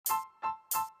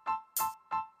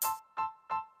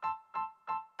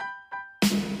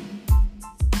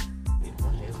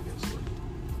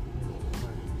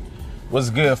What's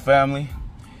good, family?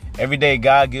 Every day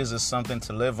God gives us something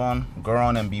to live on, grow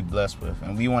on, and be blessed with.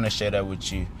 And we want to share that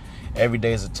with you. Every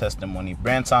day is a testimony.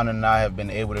 Brenton and I have been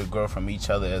able to grow from each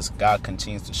other as God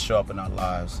continues to show up in our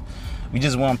lives. We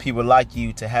just want people like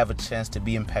you to have a chance to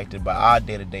be impacted by our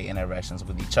day-to-day interactions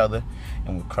with each other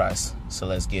and with Christ. So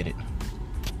let's get it.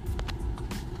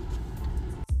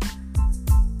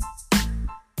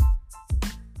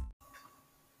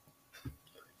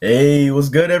 Hey, what's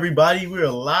good, everybody? We are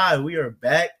live. We are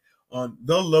back on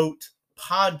the L.O.A.T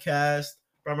podcast.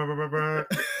 Bro,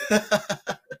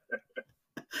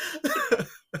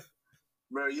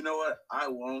 you know what? I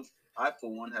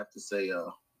for one have to say,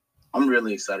 I'm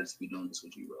really excited to be doing this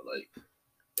with you, bro. Like,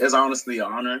 it's honestly an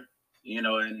honor,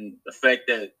 and the fact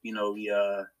that, we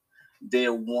did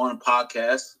one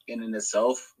podcast in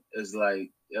itself is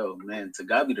like, yo, man, to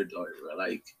God be the glory, bro.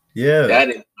 Like, yeah, that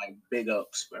is like big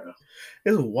ups, bro.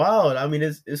 It's wild. I mean,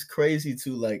 it's crazy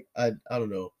too. Like, I don't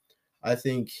know. I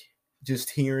think just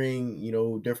hearing,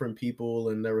 different people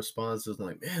and their responses,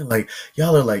 like, man, like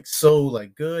y'all are like so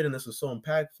like good, and this is so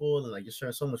impactful, and like you're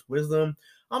sharing so much wisdom.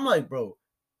 I'm like, bro,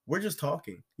 we're just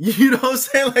talking. You know what I'm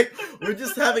saying? Like, we're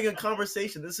just having a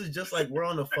conversation. This is just like we're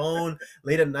on the phone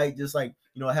late at night, just like,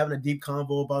 having a deep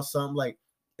convo about something. Like,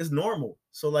 it's normal.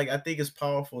 So like, I think it's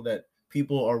powerful that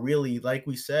people are really, like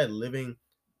we said, living,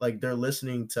 like they're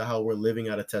listening to how we're living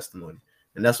out a testimony.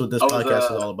 And that's what this podcast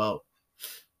is all about.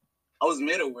 I was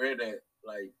made aware that,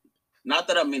 like, not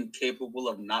that I'm incapable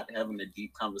of not having a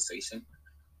deep conversation,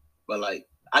 but like,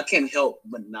 I can't help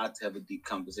but not to have a deep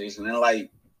conversation. And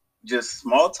like, just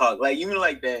small talk, like even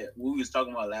like that we was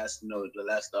talking about the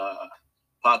last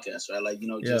podcast, right? Like,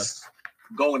 just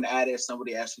going at it,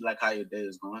 somebody asks you like how your day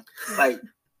is going. Like,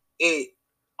 it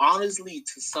honestly,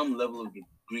 to some level of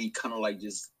degree, kind of like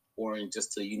just boring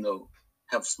just to,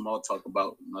 have small talk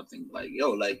about nothing. Like,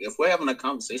 yo, like if we're having a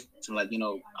conversation, like,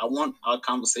 I want our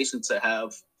conversation to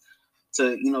have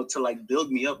to like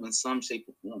build me up in some shape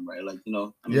or form, right? Like,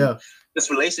 this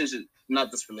relationship,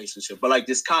 not this relationship, but like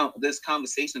this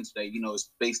conversation today, is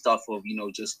based off of,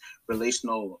 just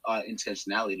relational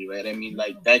intentionality, right? I mean,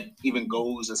 like that even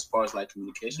goes as far as like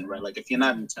communication, right? Like if you're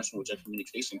not intentional with your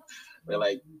communication, right?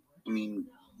 Like, I mean,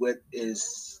 what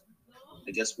is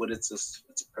its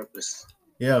purpose?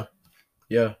 Yeah,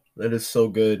 that is so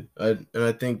good. I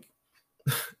think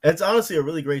it's honestly a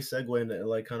really great segue into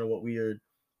like kind of what we're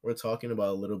talking about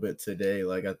a little bit today.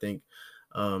 Like, I think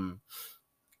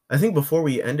before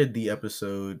we ended the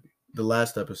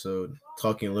last episode,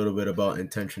 talking a little bit about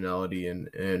intentionality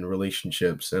and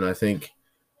relationships, and I think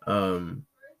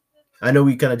I know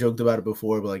we kind of joked about it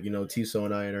before, but like, Tiso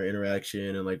and I in our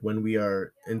interaction, and like when we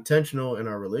are intentional in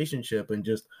our relationship and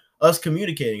just us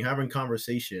communicating, having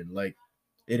conversation, like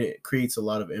it creates a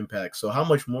lot of impact. So how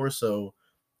much more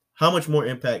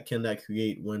impact can that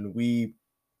create when we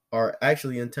are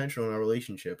actually intentional in our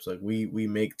relationships? Like we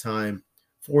make time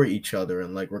for each other,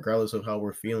 and like regardless of how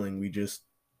we're feeling, we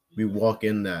walk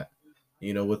in that,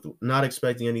 with not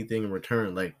expecting anything in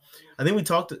return. Like, I think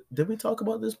did we talk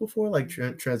about this before, like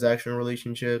transactional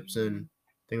relationships and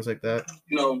things like that?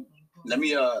 Let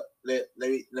me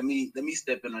let me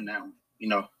step in on that one.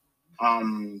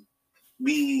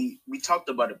 We talked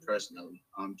about it personally,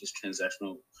 just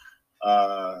transactional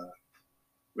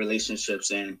relationships,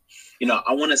 and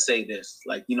I want to say this,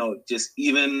 like, just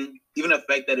even the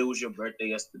fact that it was your birthday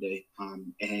yesterday,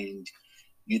 and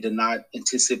you did not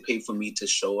anticipate for me to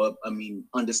show up. I mean,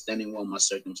 understanding what my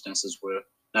circumstances were,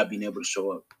 not being able to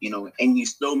show up, and you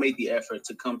still made the effort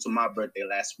to come to my birthday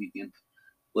last weekend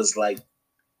was like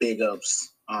big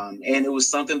ups. And it was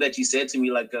something that you said to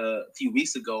me like a few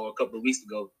weeks ago, or a couple of weeks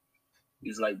ago. He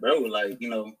was like, bro, like,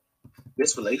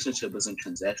 this relationship isn't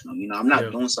transactional. I'm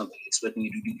not doing something expecting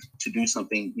you to do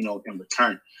something, in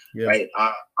return. Right?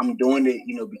 I'm doing it,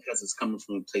 because it's coming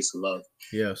from a place of love.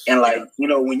 Yes. And like,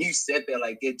 when you said that,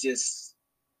 like, it just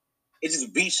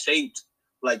reshaped,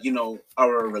 like,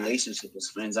 our relationship as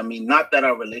friends. I mean, not that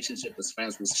our relationship as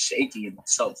friends was shaky in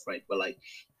itself, right? But like,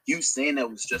 you saying that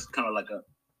was just kind of like a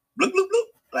bloop, bloop,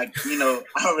 bloop. Like,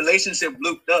 our relationship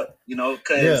looped up,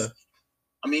 because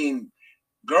I mean,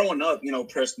 growing up,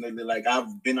 personally, like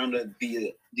I've been under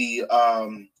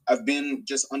I've been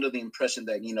just under the impression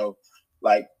that,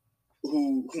 like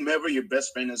whomever your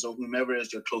best friend is or whomever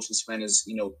is your closest friend is,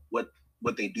 what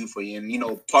they do for you. And,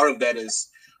 part of that is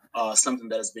something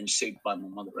that has been shaped by my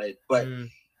mother, right? But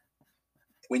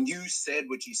when you said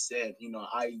what you said,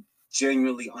 I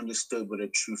genuinely understood what a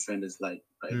true friend is like,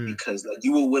 right? Because like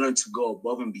you were willing to go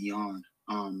above and beyond,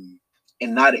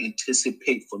 and not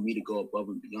anticipate for me to go above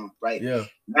and beyond, right? Yeah.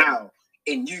 Now,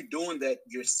 in you doing that,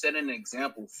 you're setting an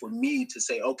example for me to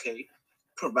say, okay,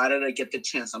 provided I get the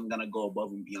chance, I'm gonna go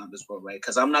above and beyond as well, right?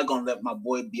 Because I'm not gonna let my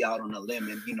boy be out on a limb,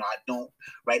 and I don't,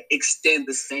 right, extend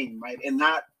the same, right, and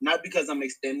not because I'm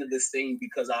extending the same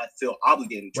because I feel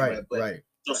obligated to, right, but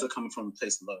it's also coming from a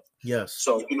place of love. Yes.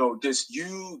 So just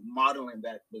you modeling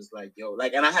that was like, yo,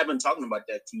 like, and I have been talking about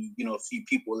that to a few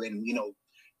people in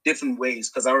different ways,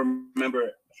 because I remember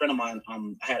a friend of mine, I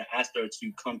had asked her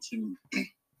to come to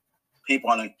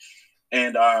paintballing.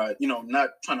 And not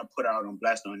trying to put her out on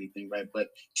blast or anything, right? But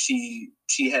she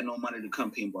had no money to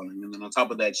come paintballing, and then on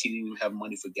top of that, she didn't even have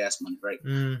money for gas money, right?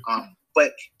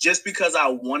 But just because I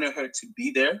wanted her to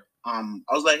be there, I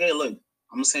was like, hey, look,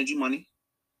 I'm gonna send you money,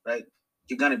 right?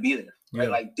 You're gonna be there, right? Yeah.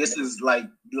 Like, this is like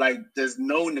there's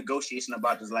no negotiation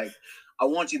about this. Like, I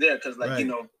want you there because, like,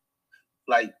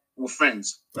 like, we're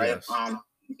friends, right? Yes.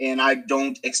 And I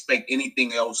don't expect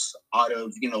anything else out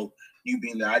of you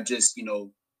being there. I just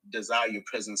desire your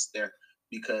presence there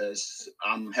because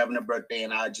I'm having a birthday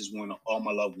and I just want all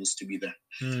my loved ones to be there.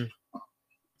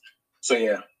 So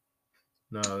yeah,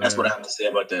 that's what I have to say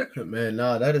about that. Man,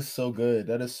 that is so good.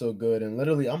 That is so good. And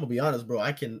literally, I'm gonna be honest, bro.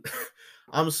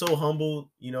 I'm so humbled,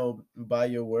 by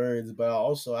your words. But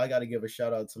also, I gotta give a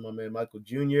shout out to my man Michael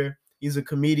Jr. He's a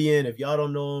comedian. If y'all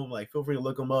don't know him, like, feel free to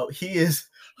look him up. He is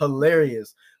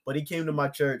hilarious. But he came to my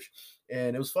church,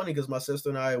 and it was funny because my sister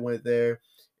and I went there.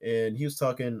 And he was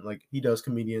talking, like, he does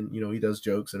comedian, he does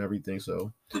jokes and everything.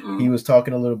 So he was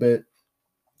talking a little bit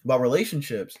about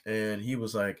relationships. And he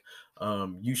was like,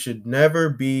 you should never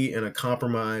be in a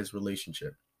compromised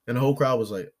relationship. And the whole crowd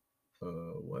was like,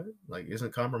 what? Like,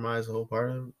 isn't compromise the whole part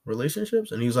of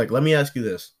relationships? And he was like, let me ask you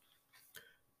this.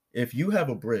 If you have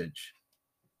a bridge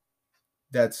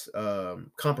that's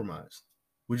compromised,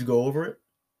 would you go over it?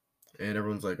 And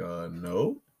everyone's like,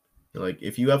 no. They're like,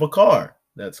 if you have a car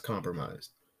that's compromised,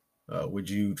 would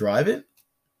you drive it?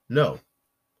 No.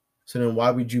 So then why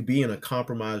would you be in a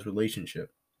compromised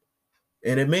relationship?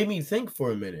 And it made me think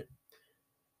for a minute.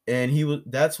 And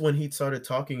that's when he started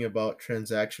talking about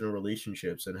transactional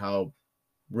relationships and how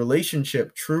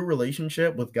true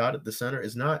relationship with God at the center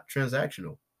is not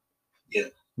transactional. Yeah.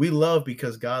 We love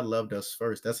because God loved us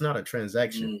first. That's not a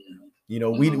transaction. We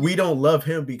don't love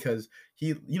him because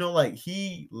he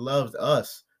loved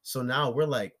us. So now we're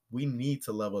like, we need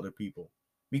to love other people.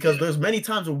 Because there's many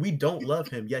times when we don't love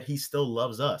him, yet he still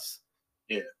loves us.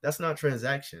 Yeah. That's not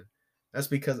transaction. That's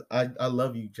because I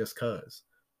love you just because.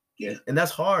 Yeah. And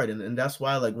that's hard. And that's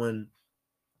why, like, when,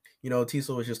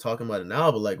 Tiso was just talking about it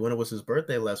now, but like when it was his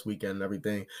birthday last weekend and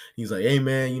everything, he's like, hey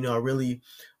man, I really,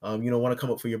 want to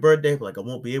come up for your birthday, but like, I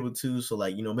won't be able to. So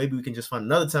like, maybe we can just find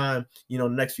another time, the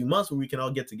next few months where we can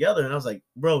all get together. And I was like,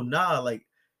 bro, nah, like,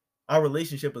 our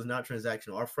relationship is not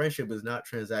transactional. Our friendship is not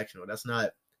transactional. That's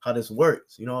not how this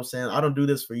works. You know what I'm saying? I don't do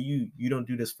this for you. You don't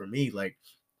do this for me. Like,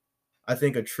 I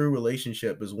think a true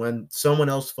relationship is when someone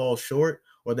else falls short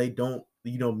or they don't,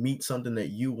 meet something that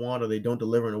you want or they don't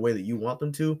deliver in a way that you want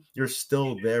them to, you're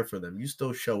still there for them. You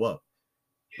still show up.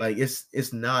 Like,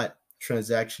 it's not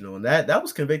transactional. And that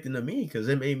was convicting to me because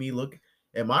it made me look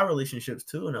at my relationships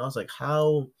too. And I was like,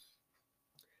 how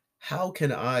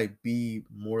can I be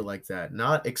more like that?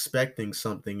 Not expecting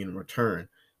something in return,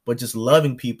 but just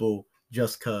loving people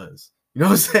just cause. You know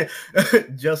what I'm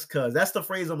saying? Just cause. That's the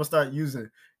phrase I'm gonna start using.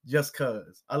 Just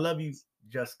cause. I love you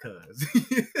just cause.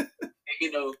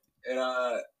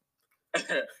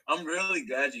 And I'm really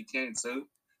glad you came too.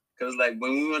 Cause like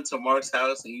when we went to Mark's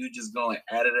house and you just going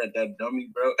at it at that dummy,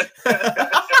 bro.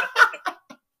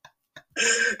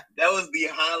 That was the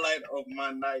highlight of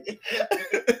my night.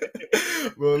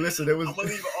 Well, listen, I'm gonna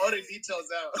leave all the details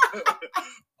out.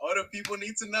 All the people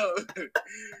need to know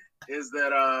is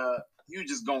that you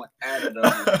just going at it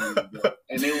on me, bro.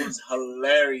 And it was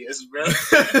hilarious, bro.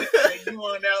 You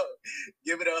went out,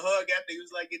 give it a hug after. He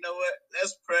was like, you know what?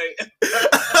 Let's pray.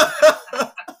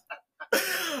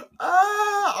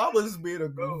 I was being a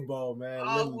goofball, man.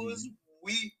 I was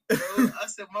weak, bro. I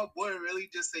said, my boy really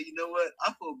just said, you know what?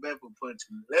 I feel bad for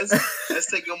punching.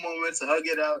 Let's take a moment to hug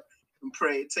it out and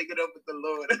pray. Take it up with the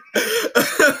Lord.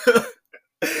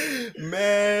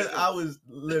 Man, I was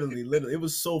literally, it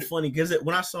was so funny because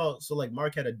when I saw, like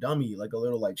Mark had a dummy, like a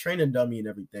little like training dummy and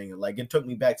everything, and like it took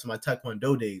me back to my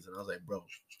Taekwondo days, and I was like, bro,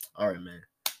 all right, man,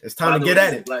 it's time to get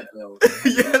at it. Black belt.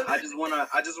 Yeah. I just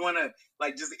wanna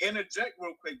like just interject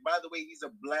real quick. By the way, he's a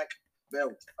black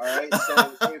belt. All right,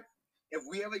 so if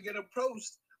we ever get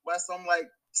approached by some like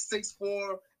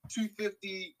 6'4",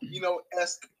 250,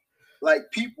 esque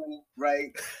like people,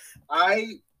 right? By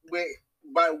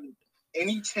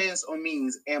any chance or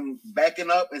means am backing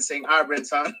up and saying, all right,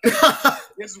 Brenton,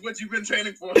 this is what you've been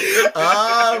training for. Man.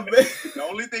 The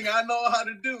only thing I know how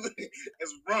to do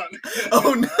is run.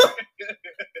 Oh, no.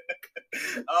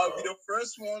 I'll be the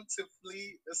first one to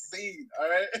flee the scene. All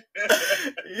right.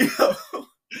 Yo,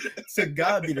 to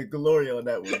God be the glory on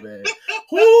that one, man.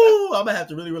 Whoo, I'm gonna have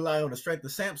to really rely on the strength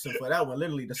of Samson for that one.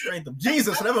 Literally, the strength of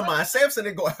Jesus. Never mind, Samson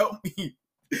ain't gonna help me.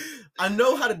 I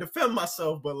know how to defend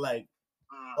myself, but like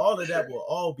all of that will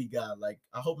all be God. Like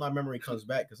I hope my memory comes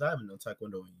back because I haven't done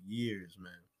Taekwondo in years,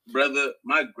 man. Brother,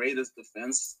 my greatest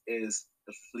defense is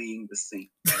the fleeing the scene.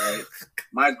 Right?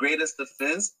 My greatest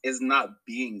defense is not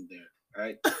being there.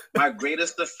 Right? My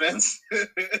greatest defense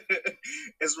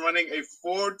is running a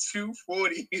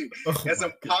 4.240. Oh as my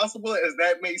impossible as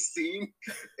that may seem,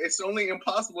 it's only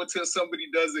impossible until somebody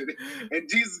does it. And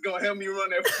Jesus is gonna help me run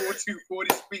that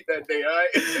 4.240 speed that day. All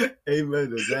right? Amen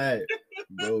to that,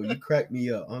 bro. You cracked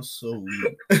me up. I'm so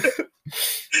weak.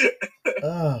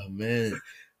 Oh man,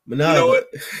 but now You know what?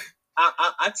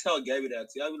 I tell Gabby that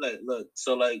too. I be like, look,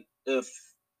 so like if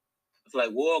like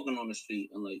we're walking on the street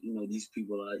and like, you know, these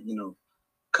people are, you know,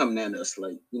 coming at us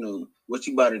like, you know, what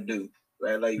you about to do,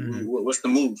 right? Like, what's the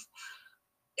move?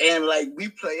 And like we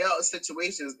play out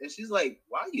situations, and she's like,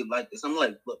 "Why are you like this?" I'm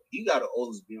like, "Look, you gotta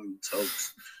always be on your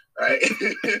toes, right?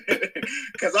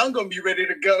 Because I'm gonna be ready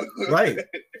to go, right?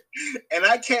 And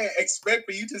I can't expect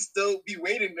for you to still be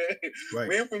waiting there, right.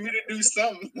 waiting for me to do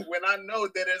something when I know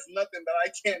that there's nothing that I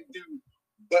can't do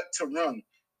but to run.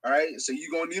 All right, so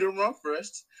you're gonna need to run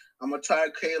first. I'm gonna try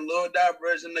to create a little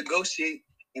diversion, negotiate,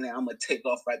 and then I'm gonna take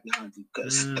off right behind you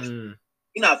because you're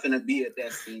not finna be at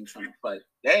that scene trying to fight.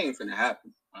 That ain't finna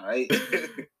happen. All right,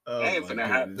 oh, that ain't finna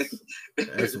happen.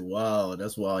 That's wild.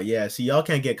 That's wild. Yeah. See, y'all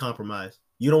can't get compromised.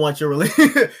 You don't want your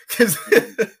relationship because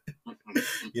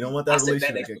you don't want that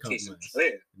relationship to get compromised.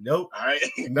 Clear. Nope. All right.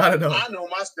 Not at all. I know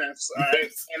my strengths. All right,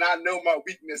 and I know my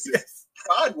weaknesses. Yes.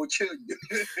 Pride will kill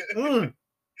you.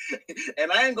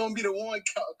 And I ain't gonna be the one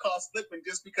caught slipping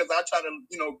just because I try to,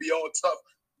 you know, be all tough.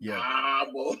 Yeah.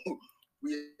 Well,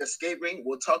 we escaping.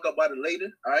 We'll talk about it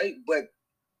later. All right, but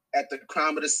at the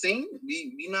crime of the scene,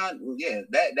 we not. Yeah,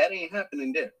 that ain't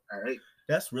happening there. All right.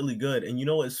 That's really good. And you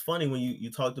know, it's funny when you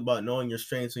talked about knowing your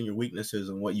strengths and your weaknesses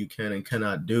and what you can and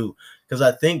cannot do, because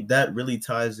I think that really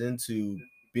ties into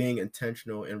being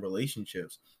intentional in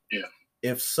relationships. Yeah.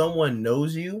 If someone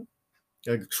knows you,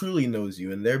 like truly knows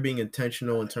you, and they're being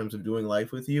intentional in terms of doing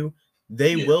life with you,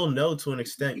 they will know to an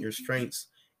extent your strengths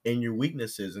and your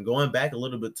weaknesses. And going back a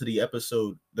little bit to the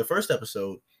episode, the first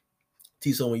episode,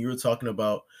 Tiso, when you were talking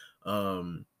about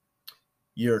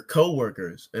your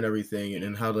co-workers and everything,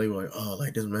 and how they were like, oh,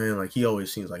 like this man, like he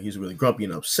always seems like he's really grumpy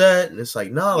and upset. And it's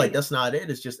like, no, like that's not it.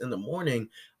 It's just in the morning,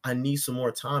 I need some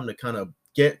more time to kind of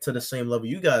get to the same level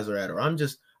you guys are at. Or I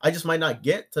just might not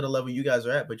get to the level you guys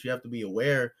are at, but you have to be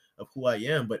aware of who I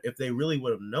am. But if they really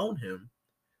would have known him,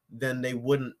 then they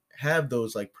wouldn't have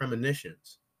those like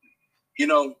premonitions. You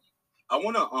know, I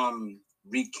want to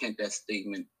recant that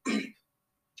statement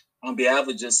on behalf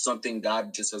of just something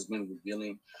God just has been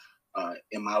revealing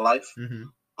in my life.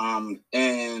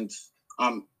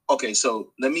 Okay,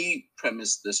 so let me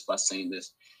premise this by saying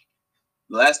this.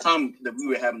 The last time that we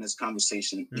were having this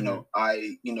conversation, you know,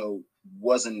 I, you know,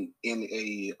 wasn't in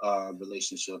a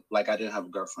relationship. Like I didn't have a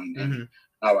girlfriend, and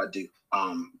now I do.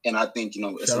 And I think, you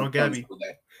know, it's important for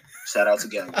that. Shout out to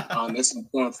Gabby. It's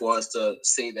important for us to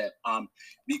say that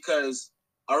because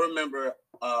I remember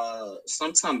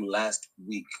sometime last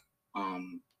week,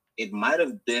 it might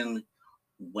have been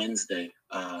Wednesday.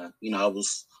 You know,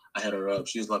 I had her up.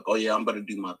 She was like, "Oh yeah, I'm about to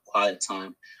do my quiet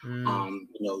time. You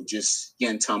know, just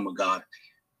getting time with God."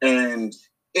 And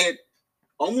it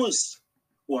almost,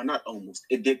 well, not almost,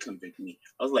 it did convict me.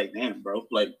 I was like, "Damn, bro,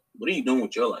 like, what are you doing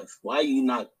with your life? Why are you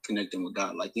not connecting with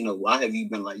God? Like, you know, why have you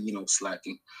been like, you know,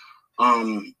 slacking?"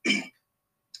 And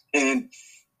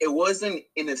it wasn't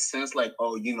in a sense like,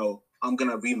 oh, you know, I'm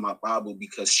gonna read my Bible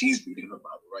because she's reading her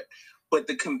Bible, right? But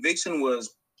the conviction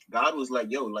was, God was like,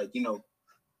 yo, like, you know,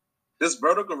 this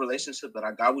vertical relationship that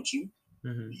I got with you,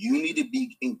 you need to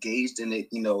be engaged in it,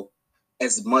 you know,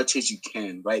 as much as you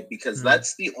can, right? Because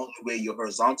that's the only way your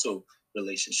horizontal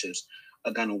relationships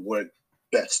are gonna work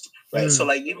best, right? So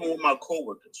like even with my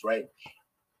coworkers, right?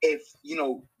 If, you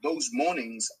know, those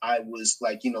mornings I was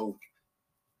like, you know,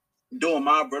 doing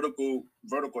my vertical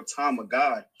time with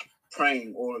God,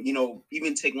 praying, or, you know,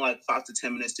 even taking like 5 to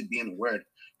 10 minutes to be in the Word,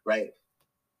 right?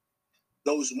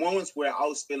 Those moments where I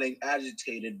was feeling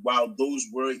agitated, while those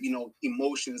were, you know,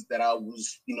 emotions that I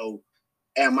was, you know,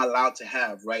 am I allowed to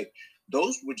have, right?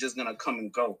 Those were just gonna come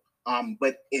and go.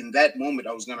 But in that moment,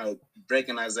 I was gonna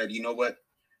recognize that, you know what,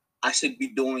 I should be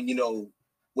doing, you know,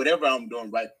 whatever I'm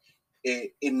doing, right?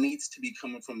 It needs to be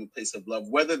coming from a place of love,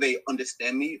 whether they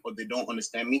understand me or they don't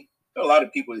understand me. There are a lot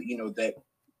of people, you know, that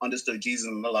understood Jesus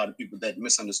and a lot of people that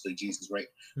misunderstood Jesus, right?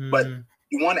 Mm-hmm. But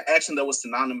you want an action that was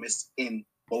synonymous in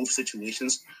both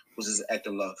situations, was his act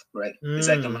of love, right? His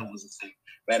act of love was the same,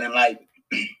 right? And like,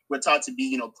 we're taught to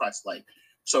be, Christ-like.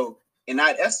 So in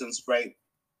that essence, right,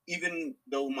 even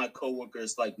though my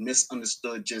coworkers like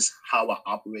misunderstood just how I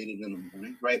operated in the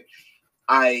morning, right?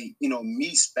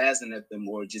 Me spazzing at them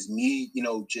or just me,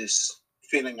 just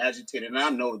feeling agitated. And I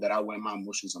know that I wear my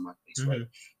emotions on my face, right?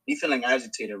 Me feeling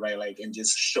agitated, right? Like, and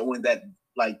just showing that,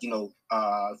 like,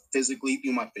 physically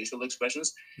through my facial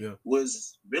expressions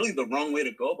was really the wrong way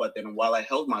to go about that. And while I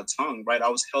held my tongue, right, I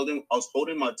was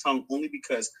holding my tongue only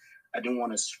because I didn't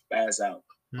want to spaz out.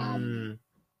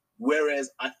 Whereas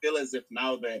I feel as if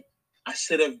now that I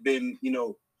should have been,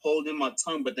 holding my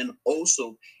tongue, but then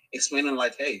also explaining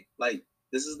like, hey, like,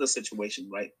 this is the situation,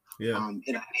 right? Yeah.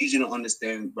 And I need you to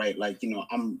understand, right? Like,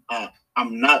 I'm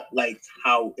not like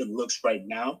how it looks right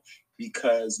now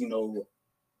because,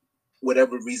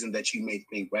 whatever reason that you may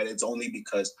think, right? It's only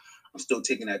because I'm still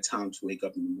taking that time to wake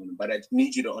up in the morning. But I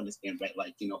need you to understand, right?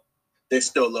 Like, there's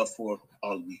still love for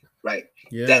all of you, right?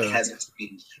 Yeah. That hasn't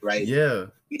changed, right? Yeah.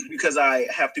 Because I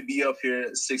have to be up here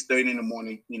at 6:30 in the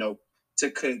morning, to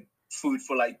cook food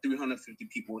for like 350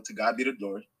 people. To God be the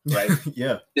glory, right?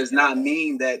 Yeah. Does not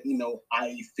mean that,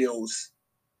 I feel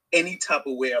any type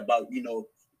of way about,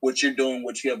 what you're doing,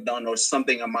 what you have done, or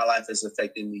something in my life is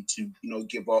affecting me to,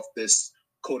 give off this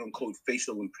quote unquote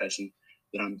facial impression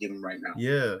that I'm giving right now.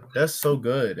 Yeah, that's so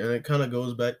good. And it kind of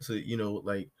goes back to,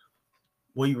 like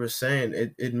what you were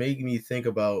saying. It made me think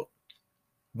about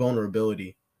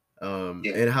vulnerability.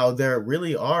 And how there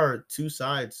really are two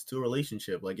sides to a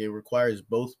relationship. Like, it requires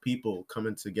both people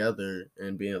coming together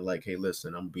and being like, hey,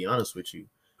 listen, I'm gonna be honest with you.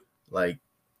 Like,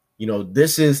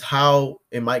 this is how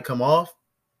it might come off,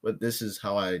 but this is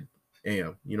how I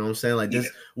am. You know what I'm saying? Like, this,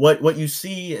 what you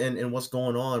see and what's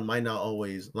going on might not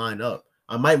always line up.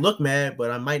 I might look mad, but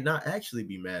I might not actually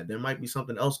be mad. There might be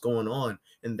something else going on,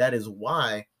 and that is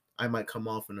why I might come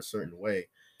off in a certain way.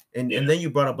 And then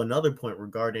you brought up another point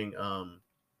regarding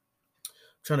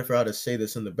trying to figure out how to say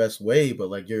this in the best way,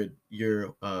 but like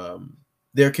you're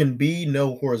there can be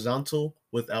no horizontal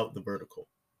without the vertical.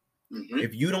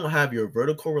 If you don't have your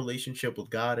vertical relationship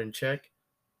with God in check,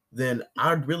 then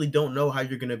I really don't know how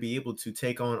you're going to be able to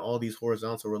take on all these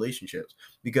horizontal relationships,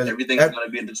 because everything's going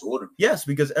to be in disorder. Yes,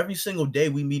 because every single day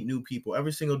we meet new people.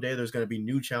 Every single day there's going to be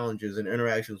new challenges and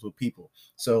interactions with people.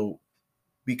 So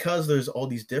because there's all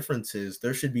these differences,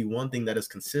 there should be one thing that is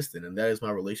consistent, and that is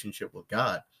my relationship with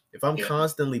God. If I'm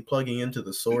constantly plugging into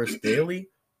the source daily,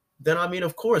 then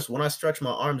of course, when I stretch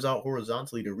my arms out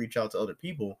horizontally to reach out to other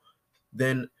people,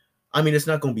 then it's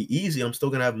not going to be easy. I'm still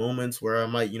going to have moments where I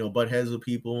might, butt heads with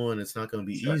people, and it's not going to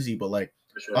be easy, but like,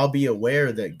 I'll be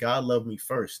aware that God loved me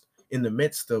first in the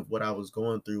midst of what I was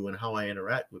going through and how I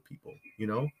interact with people,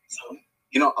 So,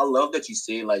 I love that you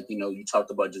say, like, you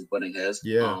talked about just butting heads.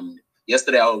 Yeah.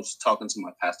 Yesterday I was talking to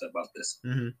my pastor about this.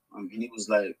 And he was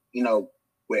like,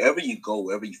 wherever you go,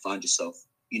 wherever you find yourself,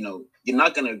 you're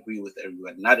not going to agree with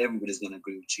everybody. Not everybody's going to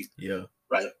agree with you. Yeah.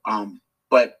 Right.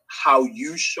 But how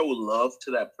you show love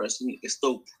to that person is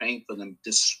still praying for them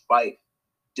despite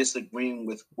disagreeing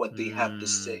with what they have to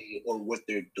say or what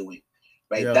they're doing.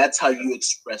 Right. Yeah. That's how you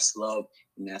express love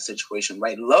in that situation.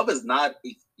 Right. Love is not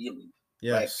a feeling.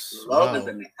 Yes. Right? Love is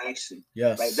an action.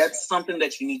 Yes. Right. That's something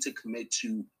that you need to commit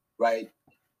to. Right.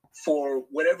 For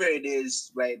whatever it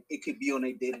is, right? It could be on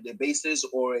a day-to-day basis,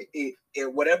 or it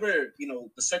whatever, the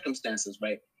circumstances,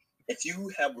 right? If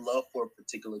you have love for a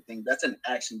particular thing, that's an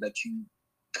action that you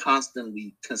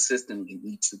constantly, consistently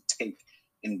need to take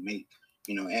and make,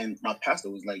 and my pastor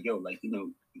was like, yo, like,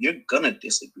 you're gonna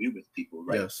disagree with people,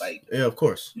 right? Yes. Like, yeah, of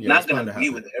course. You're not gonna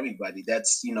agree with everybody.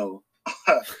 That's,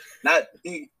 not,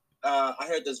 I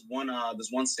heard this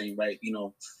one saying, right?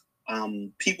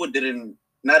 People didn't,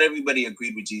 not everybody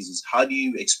agreed with Jesus. How do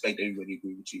you expect everybody to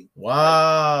agree with you?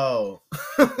 Wow.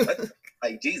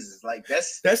 Like Jesus, like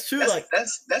that's true.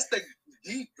 That's the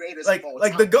greatest, like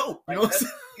the GOAT. That's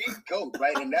the GOAT,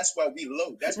 right? And that's why we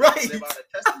low. That's why we live out a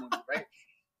testimony, right?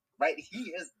 Right?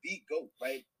 He is the GOAT,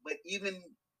 right? But even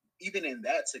in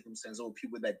that circumstance, there were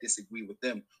people that disagree with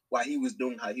them while he was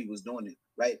doing how he was doing it,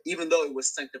 right? Even though it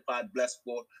was sanctified, blessed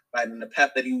for, right, and the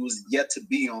path that he was yet to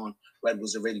be on, right,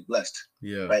 was already blessed.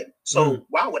 Yeah. Right. So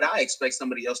why would I expect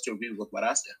somebody else to agree with what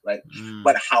I said, right?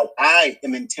 But how I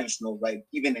am intentional, right,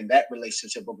 even in that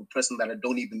relationship of a person that I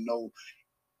don't even know,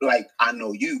 like I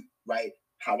know you, right?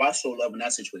 How I show love in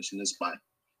that situation is by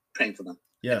praying for them.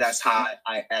 Yeah. That's how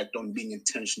I act on being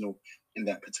intentional in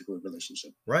that particular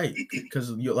relationship. Right.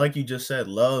 Because like you just said,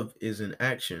 love is an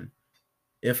action.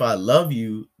 If I love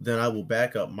you, then I will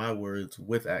back up my words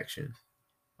with action.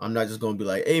 I'm not just gonna be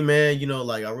like, hey man,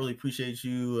 like I really appreciate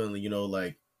you, and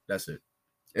like that's it.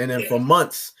 And then for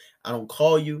months, I don't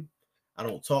call you, I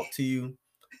don't talk to you,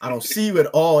 I don't see you at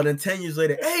all. And then 10 years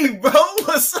later, hey bro,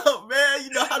 what's up, man?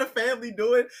 How the family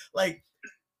doing? Like,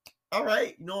 all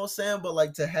right, you know what I'm saying? But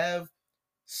like to have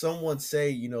someone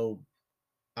say,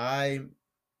 I'm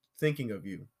thinking of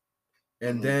you.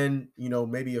 And then,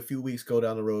 maybe a few weeks go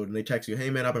down the road and they text you, hey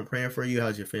man, I've been praying for you.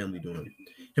 How's your family doing?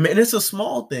 And it's a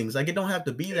small things. Like it don't have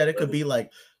to be that. It could be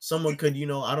like someone could,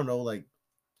 I don't know, like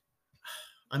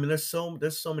I mean, there's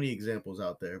so many examples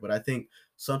out there, but I think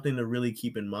something to really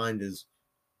keep in mind is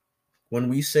when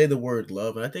we say the word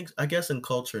love, and I guess in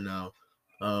culture now,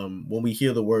 when we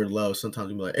hear the word love, sometimes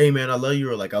we be like, hey man, I love you,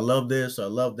 or like I love this, or I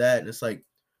love that. And it's like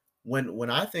when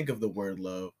I think of the word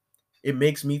love, it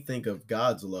makes me think of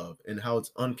God's love and how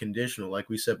it's unconditional. Like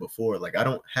we said before, like I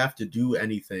don't have to do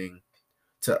anything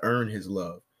to earn his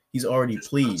love. He's already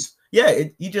pleased. Yeah,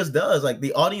 he just does. Like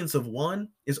the audience of one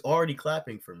is already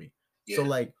clapping for me. Yeah. So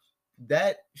like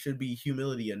that should be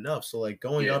humility enough. So like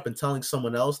going up and telling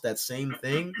someone else that same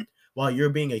thing while you're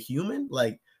being a human,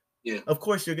 like of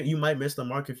course you might miss the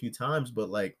mark a few times, but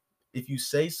like if you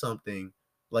say something,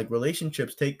 like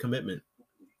relationships take commitment.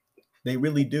 They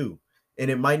really do. And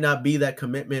it might not be that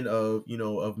commitment of,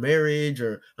 of marriage,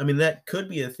 or, I mean, that could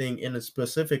be a thing in a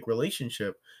specific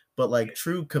relationship, but like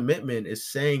true commitment is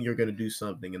saying you're going to do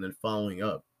something and then following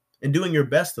up and doing your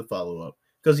best to follow up.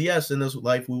 Because yes, in this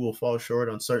life, we will fall short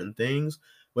on certain things,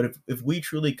 but if we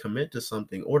truly commit to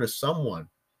something or to someone,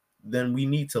 then we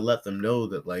need to let them know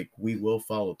that like we will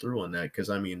follow through on that. Because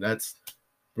I mean,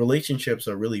 relationships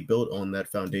are really built on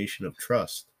that foundation of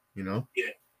trust, Yeah.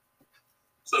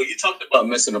 So you talked about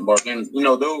missing the mark, and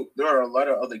there are a lot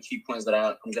of other key points that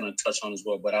I'm going to touch on as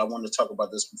well. But I want to talk about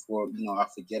this before I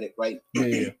forget it. Right?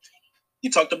 Yeah. You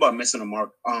talked about missing the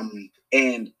mark,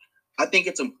 and I think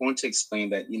it's important to explain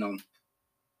that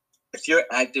if you're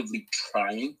actively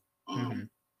trying,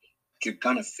 you're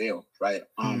gonna fail, right?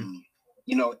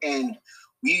 And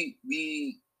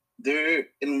we there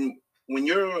and when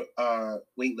you're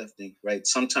weightlifting, right?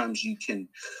 Sometimes you can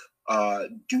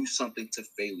do something to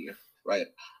failure, right?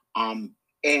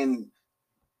 And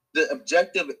the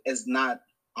objective is not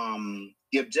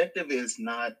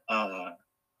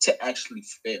to actually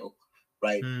fail,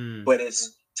 right? But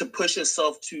it's to push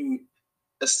yourself to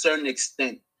a certain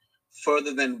extent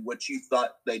further than what you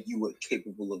thought that you were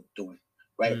capable of doing,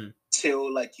 right?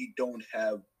 Till like you don't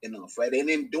have enough, right? And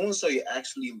in doing so, you're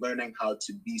actually learning how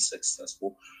to be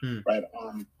successful, right?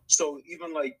 So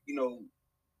even like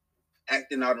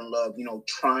acting out in love,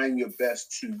 trying your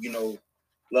best to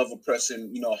love a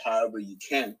person, however you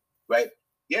can, right?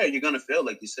 Yeah, you're gonna fail,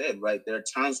 like you said, right? There are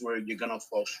times where you're gonna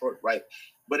fall short, right?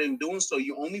 But in doing so,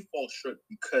 you only fall short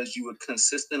because you were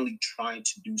consistently trying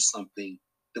to do something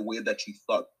the way that you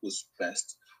thought was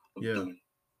best of doing.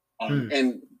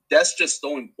 And that's just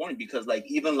so important because, like,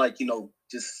 even like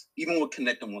just even with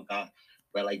connecting with God,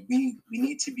 right? Like we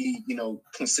need to be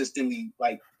consistently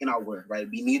like in our word, right?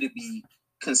 We need to be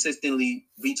consistently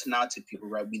reaching out to people,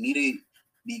 right? We need to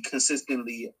be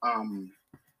consistently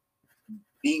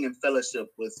being in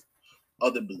fellowship with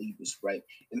other believers, right?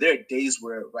 And there are days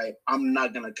where, right, I'm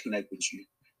not gonna connect with you.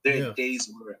 There are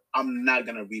days where I'm not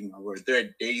gonna read my word. There are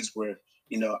days where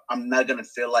I'm not gonna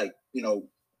feel like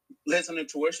listening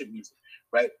to worship music,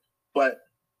 right? But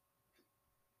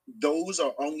those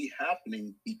are only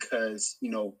happening because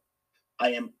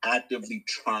I am actively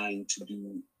trying to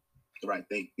do the right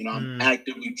thing. I'm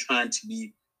actively trying to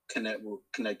be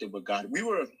connected with God. We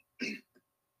were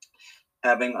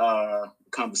having a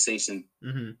conversation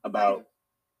about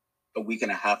a week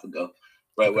and a half ago,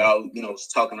 right? Okay. Where I was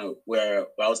talking to where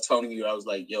I was telling you, I was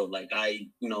like, yo, like I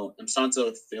I'm starting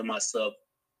to feel myself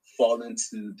fall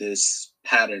into this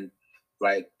pattern,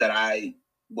 right? That I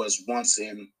was once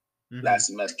in last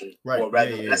semester, right? Or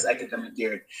rather last academic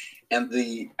year and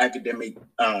the academic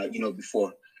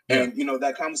before. And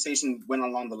that conversation went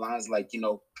along the lines like,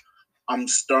 I'm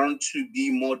starting to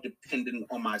be more dependent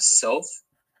on myself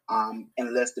and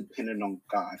less dependent on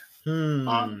God.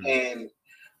 And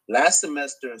last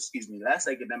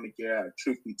academic year,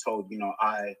 truth be told,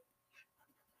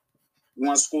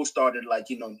 once school started, like,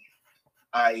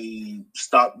 I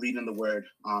stopped reading the word.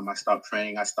 I stopped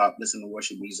praying. I stopped listening to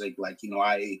worship music. Like,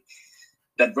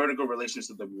 that vertical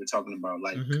relationship that we were talking about,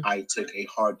 like I took a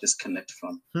hard disconnect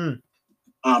from.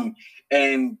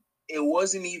 And it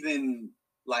wasn't even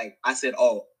like I said,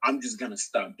 oh, I'm just gonna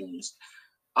stop doing this.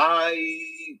 I,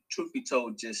 truth be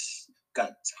told, just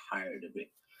got tired of it.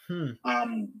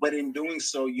 But in doing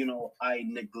so, I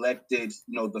neglected,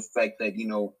 the fact that,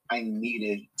 I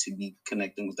needed to be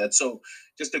connecting with that. So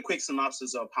just a quick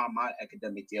synopsis of how my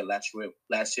academic year last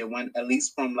year went, at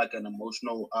least from like an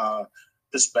emotional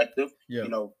perspective. Yeah.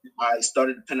 I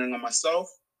started depending on myself.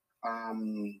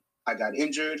 I got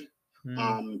injured.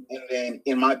 And then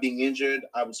in my being injured,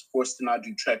 I was forced to not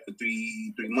do track for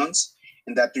three months.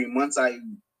 In that 3 months, I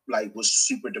was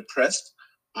super depressed.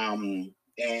 And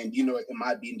in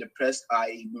my being depressed,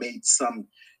 I made some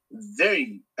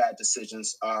very bad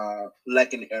decisions,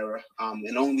 lacking error,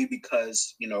 and only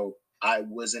because I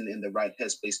wasn't in the right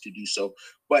headspace to do so.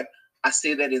 But I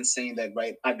say that in saying that,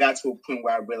 right, I got to a point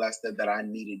where I realized that I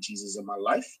needed Jesus in my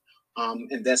life.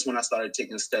 And that's when I started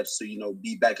taking steps to,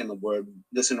 be back in the Word,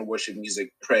 listen to worship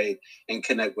music, pray, and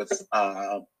connect with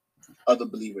other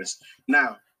believers.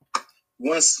 Now,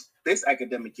 once this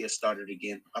academic year started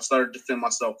again, I started to feel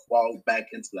myself fall back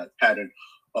into that pattern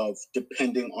of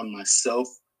depending on myself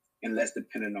and less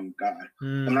dependent on God.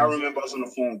 And I remember I was on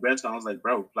the phone with Brenton. I was like,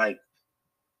 bro, like,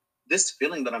 this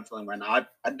feeling that I'm feeling right now,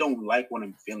 I don't like what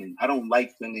I'm feeling. I don't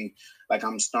like feeling like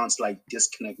I'm starting to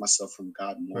disconnect myself from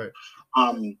God more.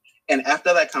 Right. And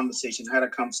after that conversation, I had a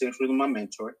conversation with my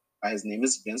mentor. His name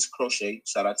is Vince Crochet.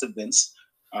 Shout out to Vince.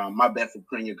 My bad for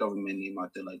putting your government name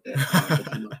out there like that.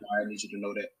 I need you to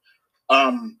know that.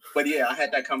 But yeah, I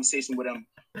had that conversation with him.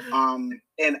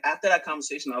 And after that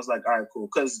conversation, I was like, all right, cool.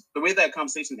 Because the way that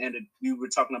conversation ended, we were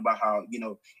talking about how,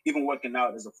 even working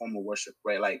out is a form of worship,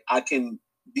 right? Like I can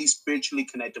be spiritually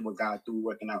connected with God through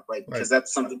working out, right? Because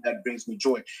that's something that brings me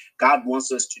joy. God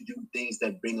wants us to do things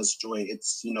that bring us joy.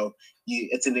 It's,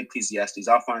 it's in Ecclesiastes.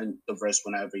 I'll find the verse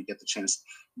whenever you get the chance.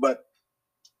 But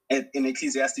in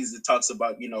Ecclesiastes, it talks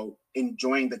about,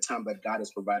 enjoying the time that God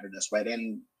has provided us, right?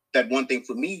 And that one thing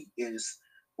for me is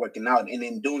working out. And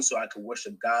in doing so, I can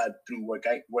worship God through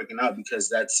working out because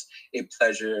that's a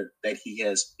pleasure that he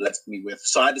has blessed me with.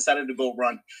 So I decided to go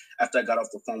run after I got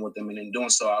off the phone with him. And in doing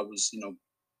so, I was,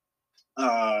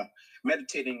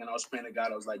 meditating and I was praying to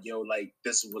God. I was like, yo, like,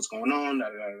 this is what's going on.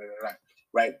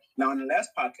 Right now, in the last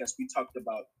podcast, we talked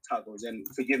about tacos, and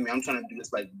forgive me, I'm trying to do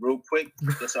this real quick,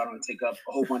 just so I don't take up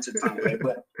a whole bunch of time, right?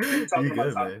 But we're talking about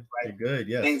tacos, man. Right? You're good,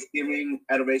 yes. Thanksgiving,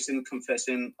 adoration,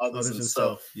 confession, others and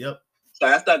self. Yep. So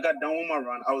after I got done with my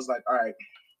run, I was like, all right,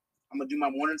 I'm gonna do my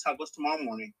morning tacos tomorrow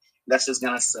morning. That's just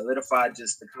gonna solidify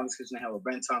just the conversation I had with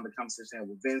Brenton, the conversation I had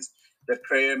with Vince, the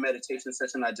prayer meditation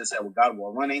session I just had with God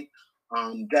while running.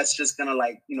 That's just gonna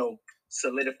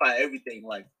solidify everything.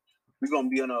 Like we're gonna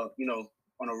be on a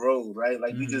road, right?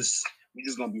 Like we just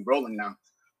gonna be rolling now.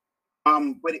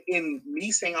 But in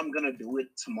me saying I'm gonna do it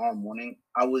tomorrow morning,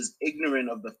 I was ignorant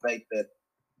of the fact that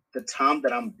the time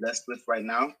that I'm blessed with right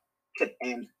now could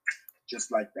end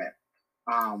just like that.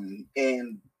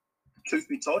 And truth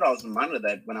be told, I was reminded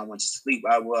that when I went to sleep,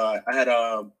 I had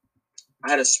a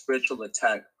spiritual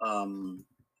attack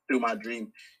through my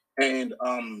dream, and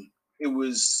it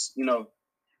was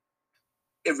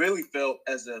it really felt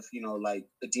as if a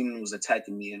demon was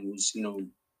attacking me and was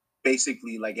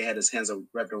basically like it had its hands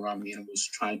wrapped around me and it was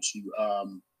trying to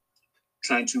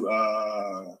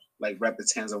wrap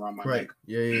its hands around my neck.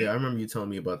 Yeah. I remember you telling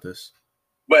me about this.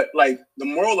 But the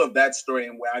moral of that story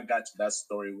and where I got to that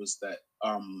story was that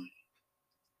I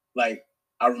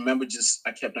remember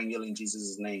I kept on yelling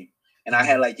Jesus' name. And I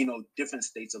had different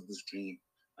states of this dream.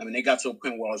 I mean, it got to a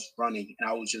point where I was running and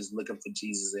I was just looking for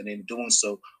Jesus. And in doing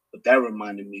so, what that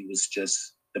reminded me was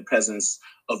just the presence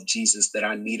of Jesus that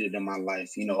I needed in my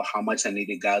life. How much I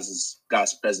needed God's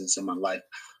presence in my life.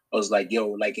 I was like,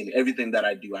 yo, in everything that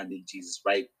I do, I need Jesus,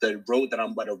 right? The road that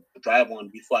I'm about to drive on,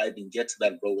 before I even get to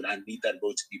that road, I need that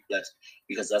road to be blessed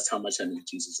because that's how much I need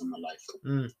Jesus in my life.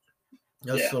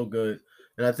 That's so good.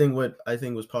 And I think what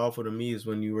was powerful to me is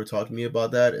when you were talking to me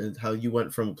about that and how you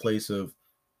went from a place of,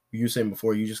 you were saying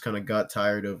before, you just kind of got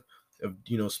tired of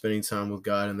spending time with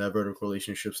God and that vertical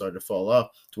relationship started to fall off,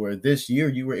 to where this year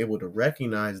you were able to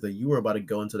recognize that you were about to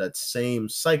go into that same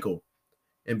cycle.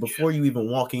 And before you even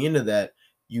walking into that,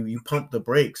 you pumped the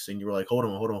brakes and you were like, hold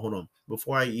on.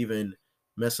 Before I even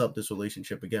mess up this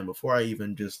relationship again, before I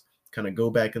even just kind of go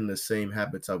back in the same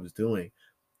habits I was doing,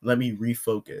 let me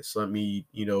refocus. Let me,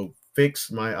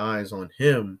 fix my eyes on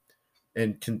him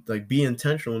and can be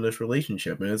intentional in this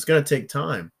relationship. And it's going to take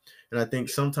time. And I think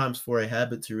sometimes for a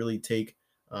habit to really take,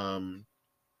 really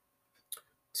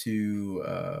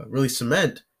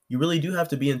cement, you really do have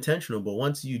to be intentional. But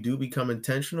once you do become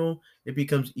intentional, it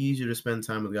becomes easier to spend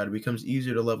time with God. It becomes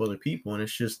easier to love other people. And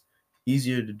it's just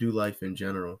easier to do life in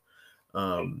general.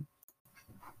 And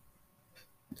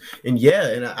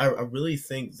I really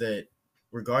think that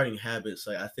regarding habits,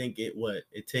 I think it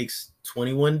takes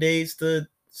 21 days to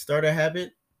start a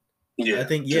habit. Yeah, I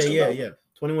think, yeah.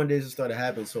 21 days to start a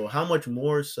habit. So how much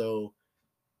more so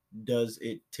does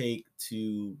it take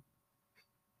to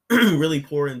really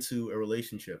pour into a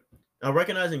relationship? Now,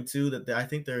 recognizing too that I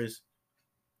think there's,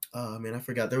 oh man, I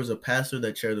forgot. There was a pastor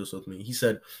that shared this with me. He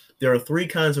said there are 3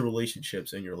 kinds of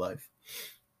relationships in your life.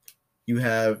 You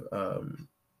have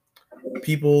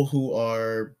people who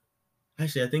are,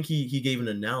 actually, I think he gave an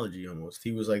analogy almost.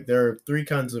 He was like, there are 3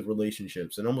 kinds of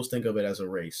relationships, and almost think of it as a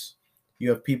race. You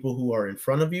have people who are in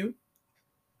front of you,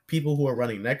 people who are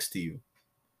running next to you,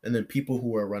 and then people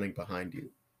who are running behind you.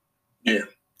 Yeah.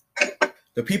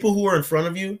 The people who are in front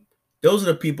of you, those are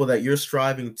the people that you're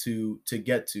striving to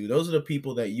get to. Those are the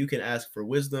people that you can ask for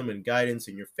wisdom and guidance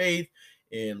in your faith,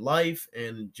 in life,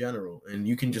 and in general. And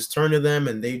you can just turn to them,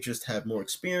 and they just have more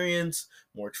experience,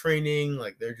 more training.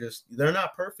 Like they're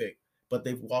not perfect, but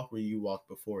they've walked where you walked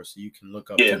before, so you can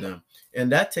look up to them.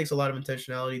 And that takes a lot of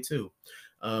intentionality too.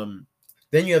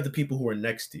 Then you have the people who are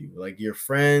next to you, like your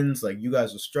friends, like you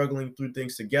guys are struggling through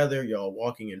things together. Y'all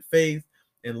walking in faith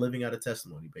and living out a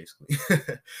testimony, basically.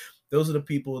 Those are the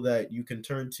people that you can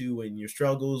turn to in your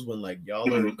struggles when like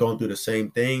y'all are going through the same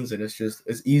things, and it's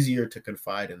easier to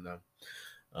confide in them.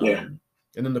 And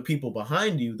then the people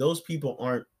behind you, those people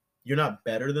you're not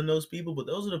better than those people, but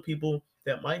those are the people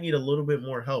that might need a little bit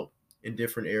more help in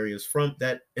different areas from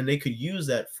that, and they could use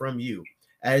that from you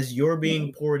as you're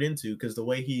being poured into, because the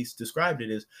way he's described it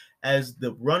is as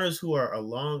the runners who are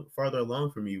farther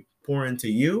along from you pour into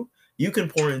you, you can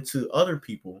pour into other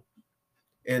people,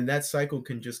 and that cycle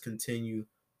can just continue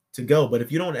to go. But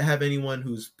if you don't have anyone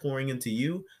who's pouring into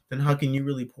you, then how can you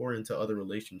really pour into other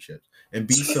relationships and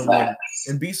be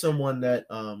someone that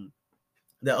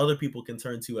that other people can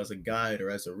turn to as a guide or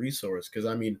as a resource? Because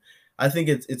I mean, I think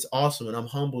it's awesome, and I'm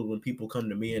humbled when people come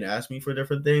to me and ask me for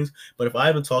different things. But if I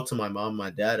haven't talked to my mom, my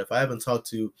dad, if I haven't talked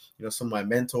to some of my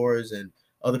mentors and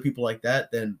other people like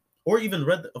that, then, or even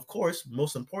of course,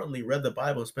 most importantly, read the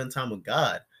Bible and spend time with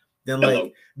God, then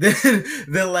like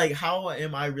how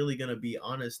am I really gonna be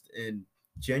honest and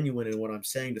genuine in what I'm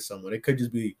saying to someone? It could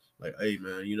just be like, hey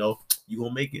man, you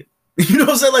gonna make it. You know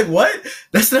what I'm saying? Like, what?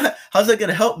 That's not, how's that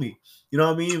gonna help me? You know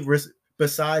what I mean?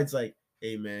 Besides, like,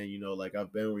 hey man, like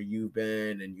I've been where you've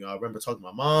been, and I remember talking to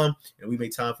my mom, and we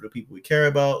make time for the people we care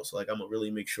about. So like, I'm gonna really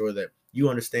make sure that you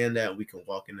understand that, and we can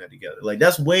walk in that together. Like,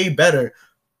 that's way better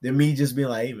than me just being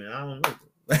like, hey man, I don't know,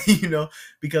 like,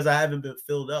 because I haven't been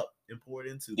filled up and poured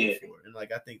into before. And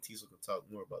like, I think Tiso can talk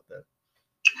more about that.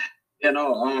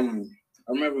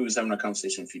 I remember we was having a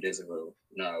conversation a few days ago.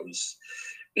 I was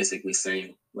basically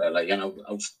saying, well, like, I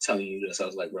was telling you this. I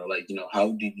was like, bro, like,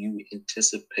 how do you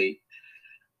anticipate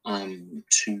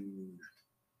to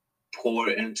pour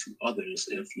into others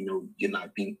if you're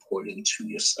not being poured into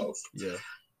yourself? Yeah.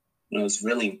 It's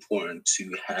really important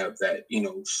to have that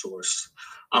source.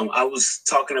 I was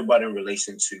talking about in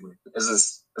relation to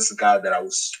this a guy that I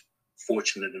was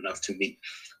fortunate enough to meet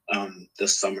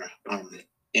this summer,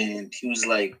 and he was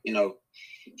like,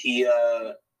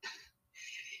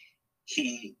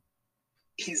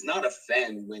 he's not a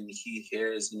fan when he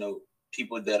hears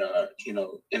people that are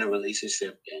in a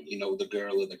relationship, and the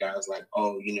girl or the guy's like,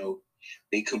 oh,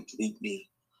 they complete me,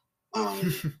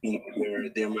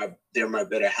 they're my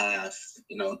better half,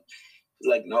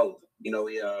 like, no,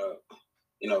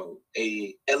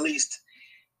 at least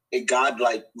a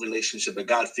God-like relationship, a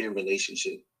God-fearing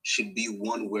relationship should be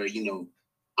one where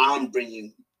I'm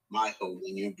bringing my whole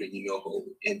and you're bringing your whole,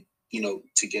 and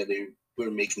together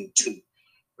we're making two,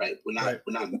 right? We're not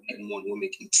making one, we're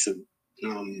making two.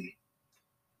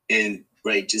 And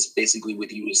right, just basically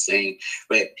what you were saying,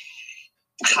 right?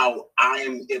 How I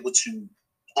am able to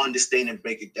understand and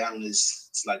break it down is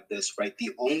it's like this, right?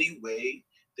 The only way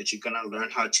that you're gonna learn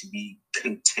how to be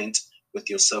content with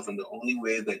yourself, and the only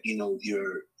way that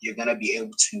you're gonna be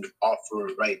able to offer,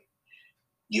 right,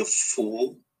 your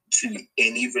full to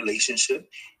any relationship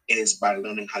is by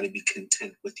learning how to be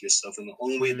content with yourself. And the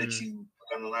only way that you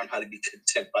are gonna learn how to be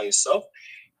content by yourself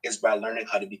is by learning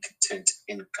how to be content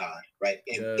in God, right?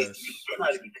 And if you learn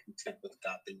how to be content with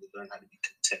God, then you learn how to be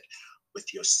content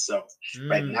with yourself.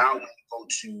 Right now, when you go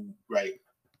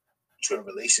to a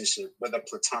relationship, whether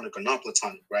platonic or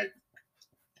non-platonic, right?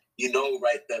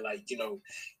 Right, that like, you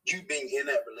being in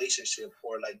that relationship,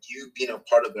 or like you being a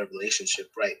part of that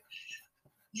relationship, right?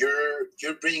 You're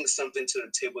bringing something to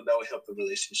the table that will help the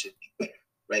relationship be better.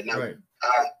 Right now, right.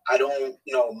 I don't,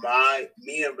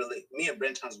 me and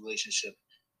Brenton's relationship,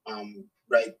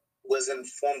 right, was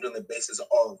informed on the basis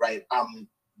of, right, I'm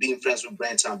being friends with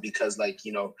Brenton because, like,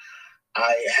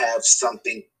 I have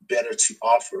something better to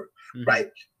offer,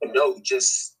 right? But no,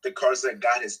 just the cards that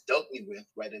God has dealt me with,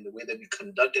 right, and the way that we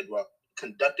conducted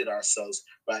conducted ourselves,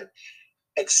 right,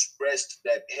 expressed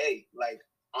that, hey, like,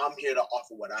 I'm here to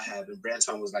offer what I have. And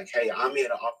Branson was like, hey, I'm here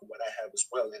to offer what I have as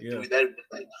well. And through that,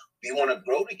 like, we want to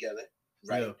grow together,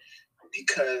 right?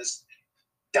 Because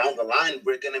down the line,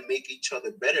 we're going to make each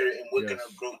other better, and we're going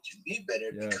to grow to be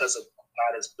better because of what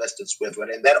God has blessed us with. Right?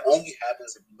 And that only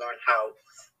happens if you learn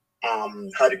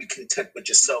how to be content with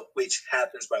yourself, which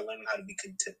happens by learning how to be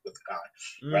content with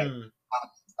God, right?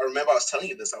 I remember I was telling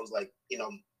you this. I was like,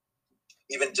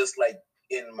 even just like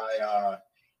in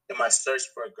my search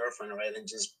for a girlfriend, right, and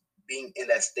just being in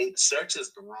that state. Search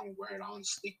is the wrong word,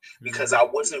 honestly, because I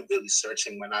wasn't really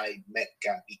searching when I met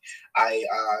Gabby. I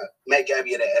met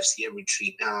Gabby at an FCA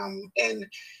retreat, and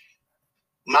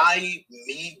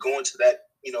me going to that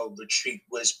retreat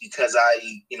was because I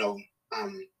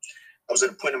was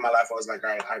at a point in my life where I was like,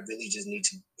 all right, I really just need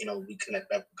to reconnect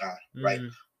back with God, right?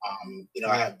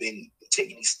 I have been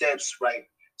taking these steps, right,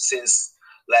 since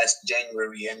last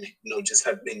January, and just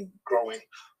have been growing,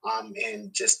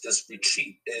 and just this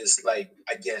retreat is like,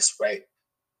 I guess, right,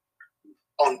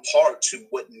 on par to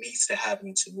what needs to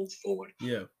happen to move forward.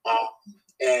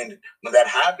 And when that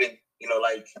happened,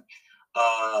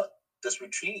 this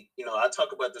retreat, I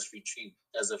talk about this retreat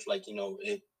as if like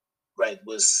it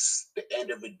was the end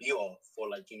of it be all for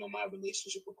like my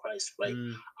relationship with Christ, right?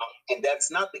 And that's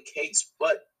not the case,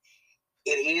 but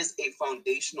it is a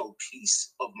foundational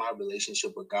piece of my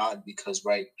relationship with God, because,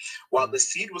 right, while the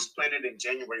seed was planted in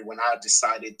January when I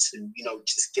decided to,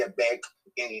 just get back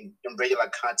in regular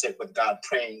contact with God,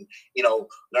 praying,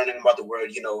 learning about the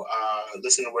word,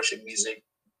 listening to worship music,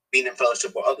 being in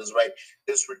fellowship with others, right?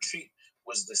 This retreat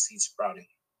was the seed sprouting.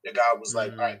 The God was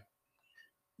like, all right,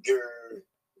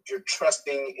 you're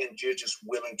trusting and you're just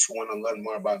willing to want to learn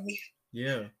more about me.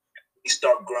 You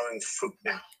start growing fruit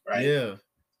now, right?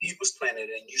 Seed was planted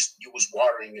and you was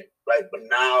watering it, right? But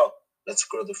now let's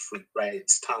grow the fruit, right?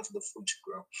 It's time for the fruit to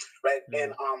grow, right?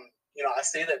 And I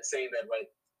say that saying that, right,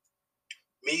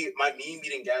 me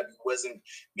meeting Gabby wasn't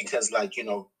because like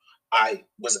I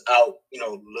was out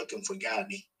looking for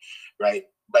Gabby, right?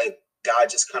 But God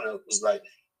just kind of was like,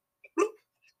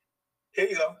 here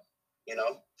you go, and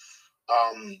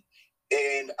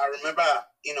I remember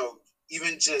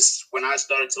even just when I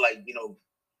started to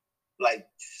like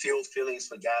feel feelings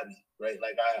for Gabby, right?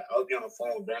 Like I would be on the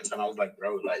phone with Brenton, and I was like,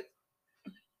 bro, like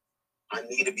I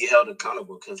need to be held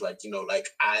accountable, because like like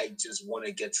I just want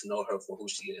to get to know her for who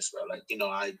she is, right? Like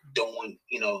I don't want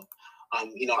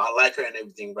I like her and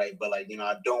everything, right? But like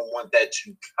I don't want that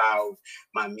to cloud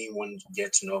me wanting to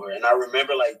get to know her. And I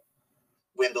remember like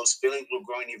when those feelings were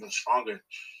growing even stronger,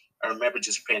 I remember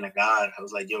just praying to God. I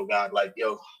was like, yo, God, like,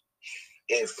 yo,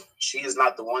 if she is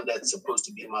not the one that's supposed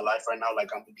to be in my life right now, like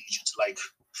I'm gonna need you to like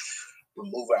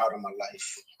remove her out of my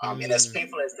life. And as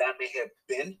painful as that may have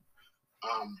been,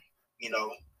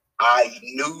 I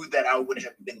knew that I would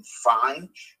have been fine,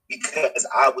 because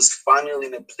I was finally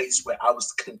in a place where I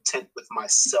was content with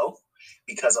myself,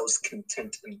 because I was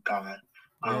content in God.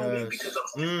 And because I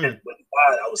was content with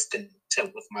God, I was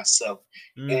content with myself.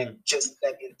 And just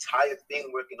that entire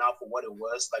thing working out for what it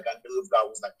was, like I knew if God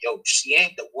was like, yo, she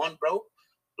ain't the one, bro.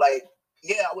 Like,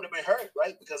 yeah, I would have been hurt,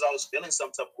 right? Because I was feeling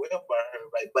some type of way about her,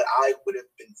 right? But I would have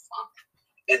been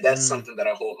fine. And that's something that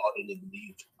I wholeheartedly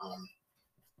believe.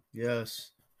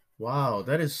 Yes. Wow,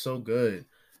 that is so good.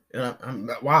 And I'm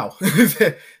wow.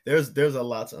 there's a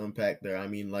lot to unpack there. I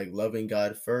mean, like loving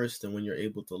God first, and when you're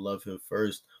able to love him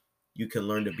first, you can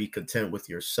learn to be content with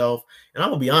yourself. And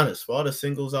I'm gonna be honest, for all the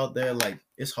singles out there, like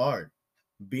it's hard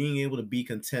being able to be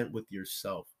content with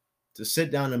yourself. To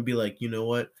sit down and be like, you know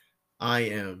what? I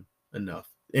am enough.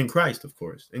 In Christ, of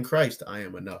course. In Christ, I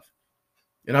am enough.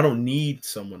 And I don't need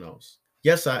someone else.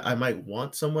 Yes, I might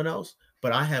want someone else,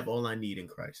 but I have all I need in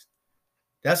Christ.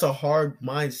 That's a hard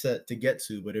mindset to get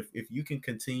to, but if you can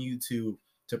continue to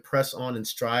press on and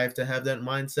strive to have that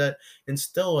mindset, and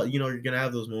still you're gonna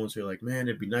have those moments where you're like, man,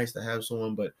 it'd be nice to have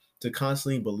someone, but to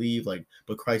constantly believe like,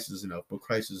 but Christ is enough, but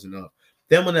Christ is enough.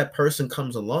 Then when that person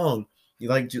comes along,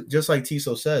 like just like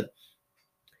Tiso said,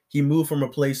 he moved from a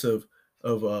place of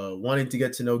wanting to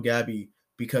get to know Gabby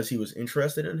because he was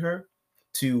interested in her,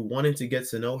 to wanting to get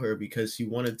to know her because he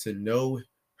wanted to know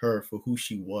her for who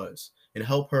she was and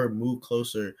help her move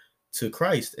closer to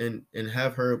Christ, and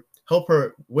have her help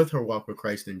her with her walk with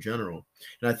Christ in general.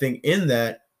 And I think in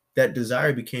that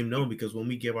desire became known, because when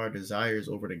we give our desires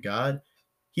over to God,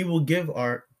 he will give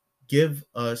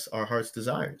us our heart's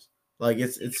desires. Like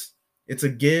it's a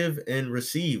give and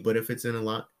receive, but if it's in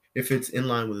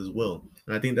line with his will.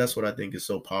 And I think that's what I think is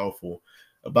so powerful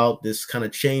about this kind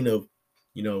of chain of,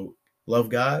 love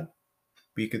God,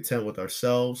 be content with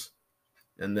ourselves,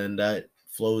 and then that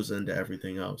flows into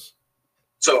everything else.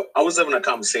 So I was having a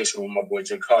conversation with my boy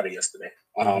Jay Carter yesterday.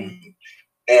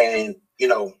 And, you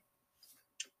know,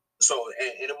 so,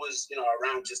 and it was, you know,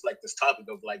 around just like this topic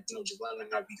of like, you know, just learning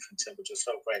how to be content with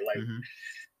yourself, right? Like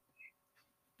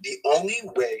the only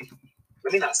way,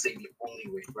 let me not say the only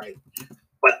way, right?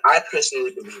 But I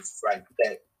personally believe, right,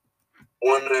 that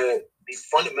one of the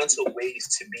fundamental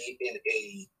ways to be in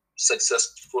a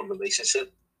successful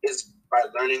relationship is by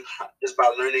learning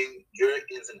your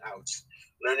ins and outs,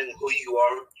 learning who you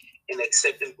are and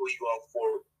accepting who you are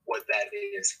for what that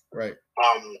is. Right.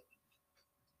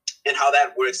 And how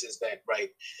that works is that,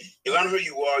 right, you learn who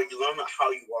you are, you learn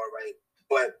how you are, right?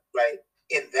 But, right,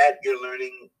 in that you're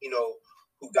learning, you know,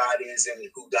 who God is and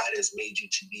who God has made you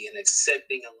to be, and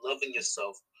accepting and loving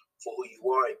yourself for who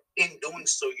you are. In doing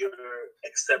so, you're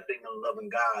accepting and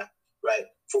loving God, right,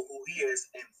 for who He is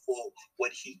and for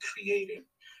what He created,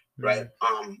 right?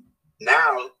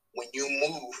 Now, when you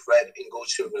move, right, and go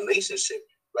to a relationship,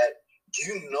 right,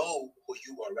 you know who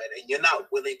you are, right, and you're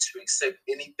not willing to accept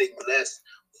anything less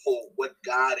for what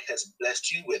God has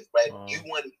blessed you with, right? You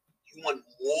want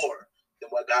more than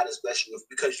what God has blessed you with,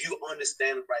 because you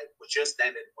understand, right, what your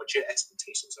standard, what your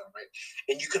expectations are, right?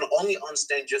 And you can only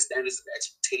understand your standards and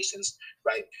expectations,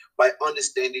 right, by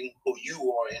understanding who you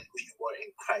are and who you are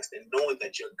in Christ, and knowing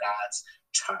that you're God's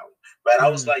child, right? I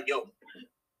was like, yo,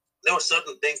 there were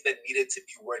certain things that needed to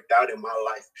be worked out in my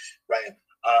life, right?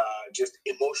 Just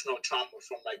emotional trauma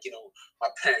from, like, you know, my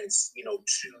parents, you know,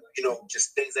 to, you know,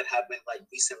 just things that happened like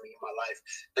recently in my life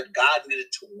that God needed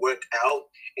to work out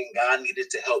and God needed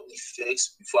to help me fix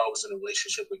before I was in a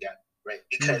relationship with God, right?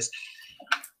 Because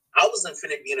I wasn't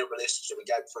finna be in a relationship with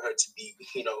God for her to be,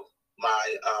 you know,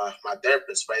 my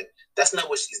therapist, right? That's not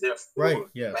what she's there for. Right.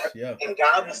 Yes. Right? Yeah. And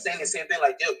God was saying the same thing,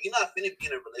 like, yo, you're not finna be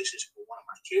in a relationship with one of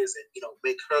my kids and, you know,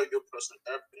 make her your personal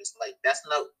therapist. Like, that's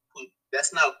not who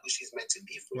she's meant to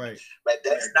be for you. Right?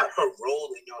 That's not her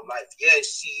role in your life. Yeah,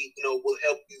 she, you know, will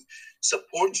help you,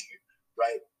 support you,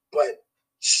 right? But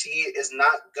she is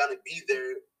not gonna be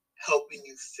there helping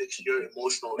you fix your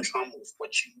emotional trauma with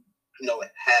what you know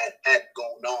had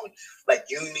going on. Like,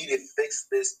 you need to fix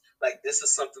this. Like, this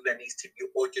is something that needs to be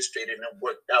orchestrated and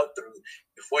worked out through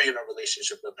before you're in a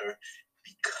relationship with her,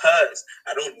 because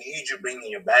I don't need you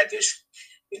bringing your baggage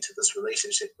into this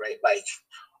relationship, right? Like,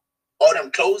 all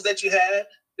them clothes that you had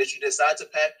that you decide to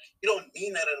pack, you don't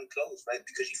need none of them clothes, right?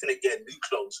 Because you're gonna get new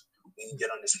clothes when you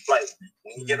get on this flight,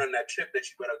 when you get on that trip that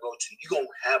you're gonna go to. You're gonna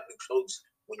have new clothes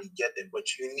when you get there,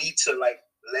 but you need to, like,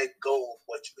 let go of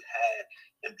what you had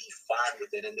and be fine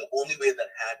with it. And the only way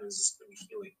that happens is through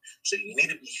healing. So you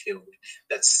need to be healed.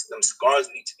 Them scars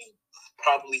need to be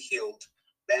properly healed,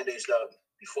 bandaged up,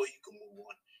 before you can move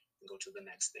on and go to the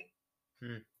next thing.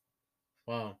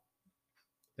 Wow,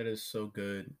 that is so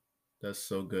good. That's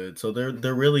so good. So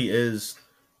there really is.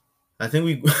 I think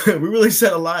we we really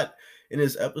said a lot in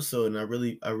this episode, and I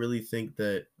really think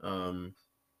that I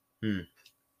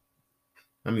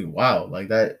mean, wow, like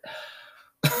that.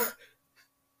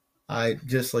 I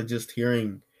just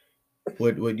hearing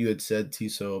what you had said,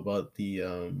 Tiso, about the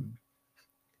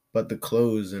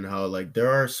clothes, and how, like, there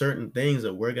are certain things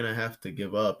that we're gonna have to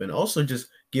give up, and also just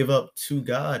give up to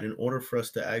God in order for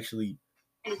us to actually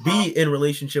be in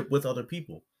relationship with other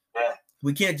people.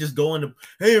 We can't just go into,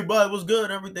 hey, everybody, what's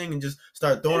good, everything, and just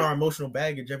start throwing our emotional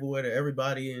baggage everywhere to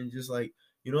everybody, and just, like,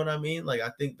 you know what I mean? Like, I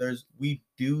think God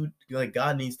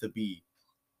needs to be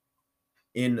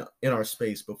in our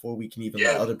space before we can even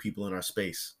let other people in our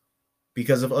space.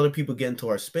 Because if other people get into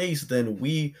our space, then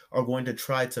we are going to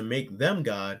try to make them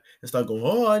God and start going,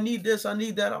 oh, I need this, I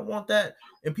need that, I want that.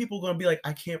 And people are going to be like,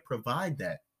 I can't provide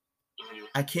that.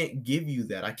 I can't give you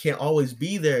that. I can't always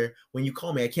be there when you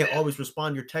call me. I can't always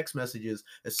respond to your text messages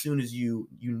as soon as you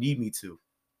need me to.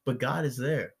 But God is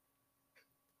there.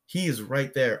 He is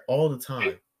right there all the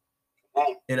time.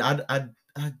 And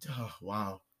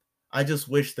wow. I just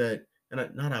wish that,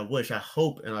 I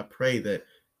hope and I pray that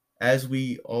as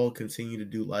we all continue to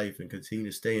do life and continue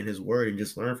to stay in His Word and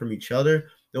just learn from each other,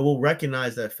 that we'll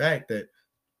recognize that fact that,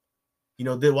 you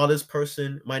know, that while this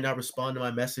person might not respond to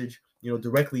my message, you know,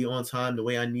 directly on time the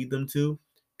way I need them to,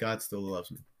 God still loves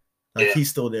me. Like, He's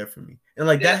still there for me. And,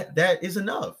 like, that is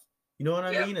enough. You know what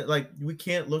I mean? Like, we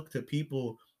can't look to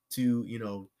people to, you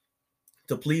know,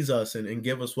 to please us and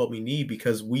give us what we need,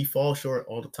 because we fall short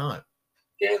all the time.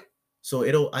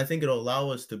 So I think it'll allow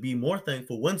us to be more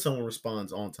thankful when someone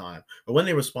responds on time, or when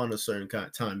they respond at a certain kind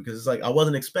of time, because it's like, I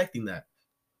wasn't expecting that,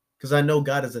 because I know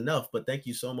God is enough. But thank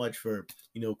you so much for,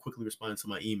 you know, quickly responding to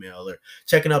my email or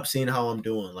checking up, seeing how I'm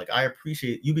doing. Like, I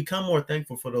appreciate, you become more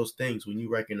thankful for those things when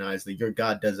you recognize that your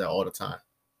God does that all the time.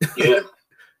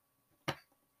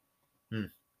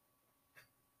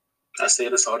 I say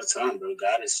this all the time, bro.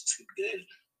 God is too good.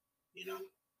 You know,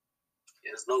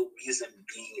 there's no reason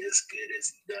being as good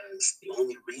as he does. The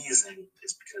only reason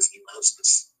is because he loves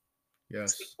us.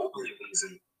 Yes. It's the only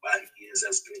reason why he is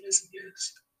as good as he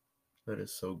is. That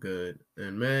is so good.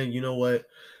 And man, you know what?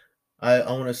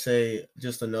 I want to say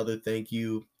just another thank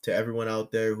you to everyone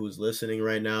out there who's listening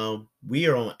right now. We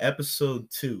are on episode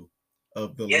 2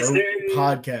 of the L.O.A.T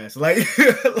podcast.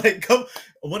 Like come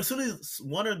what soon as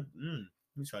one or let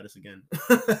me try this again.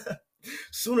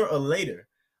 Sooner or later,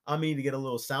 I need to get a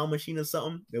little sound machine or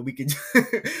something that we can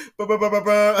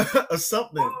or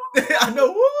something. I know,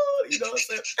 woo, you know what I'm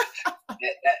saying?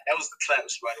 That was the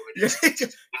claps right away. Yeah.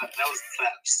 That was the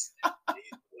claps.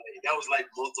 That was like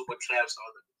multiple claps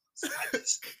on the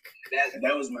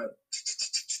that was my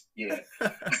yeah.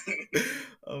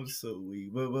 I'm so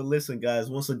weak. But listen, guys,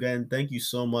 once again, thank you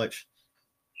so much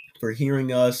for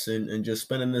hearing us and just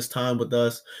spending this time with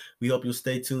us. We hope you'll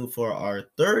stay tuned for our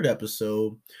 3rd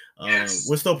episode. Yes.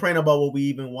 We're still praying about what we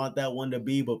even want that one to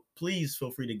be, but please feel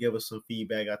free to give us some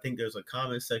feedback. I think there's a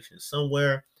comment section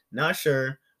somewhere. Not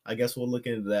sure. I guess we'll look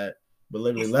into that. But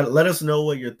literally, let us know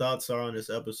what your thoughts are on this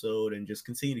episode and just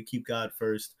continue to keep God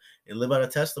first and live out a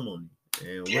testimony.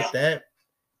 And with that,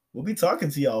 we'll be talking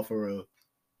to y'all for real.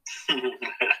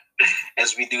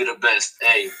 As we do the best.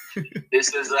 Hey,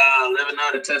 this is Living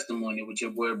Out a Testimony with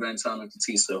your boy Brenton and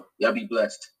Katiso. Y'all be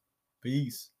blessed.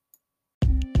 Peace.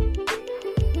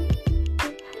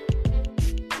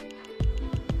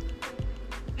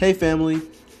 Hey family,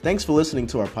 thanks for listening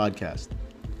to our podcast.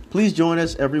 Please join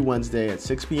us every Wednesday at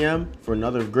 6 p.m. for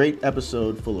another great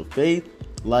episode full of faith,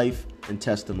 life, and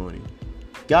testimony.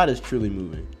 God is truly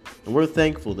moving, and we're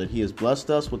thankful that He has blessed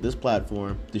us with this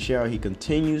platform to share how He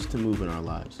continues to move in our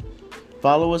lives.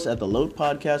 Follow us at the L.O.A.T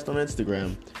podcast on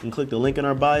Instagram and click the link in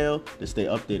our bio to stay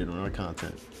updated on our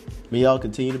content. May y'all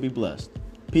continue to be blessed.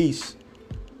 Peace.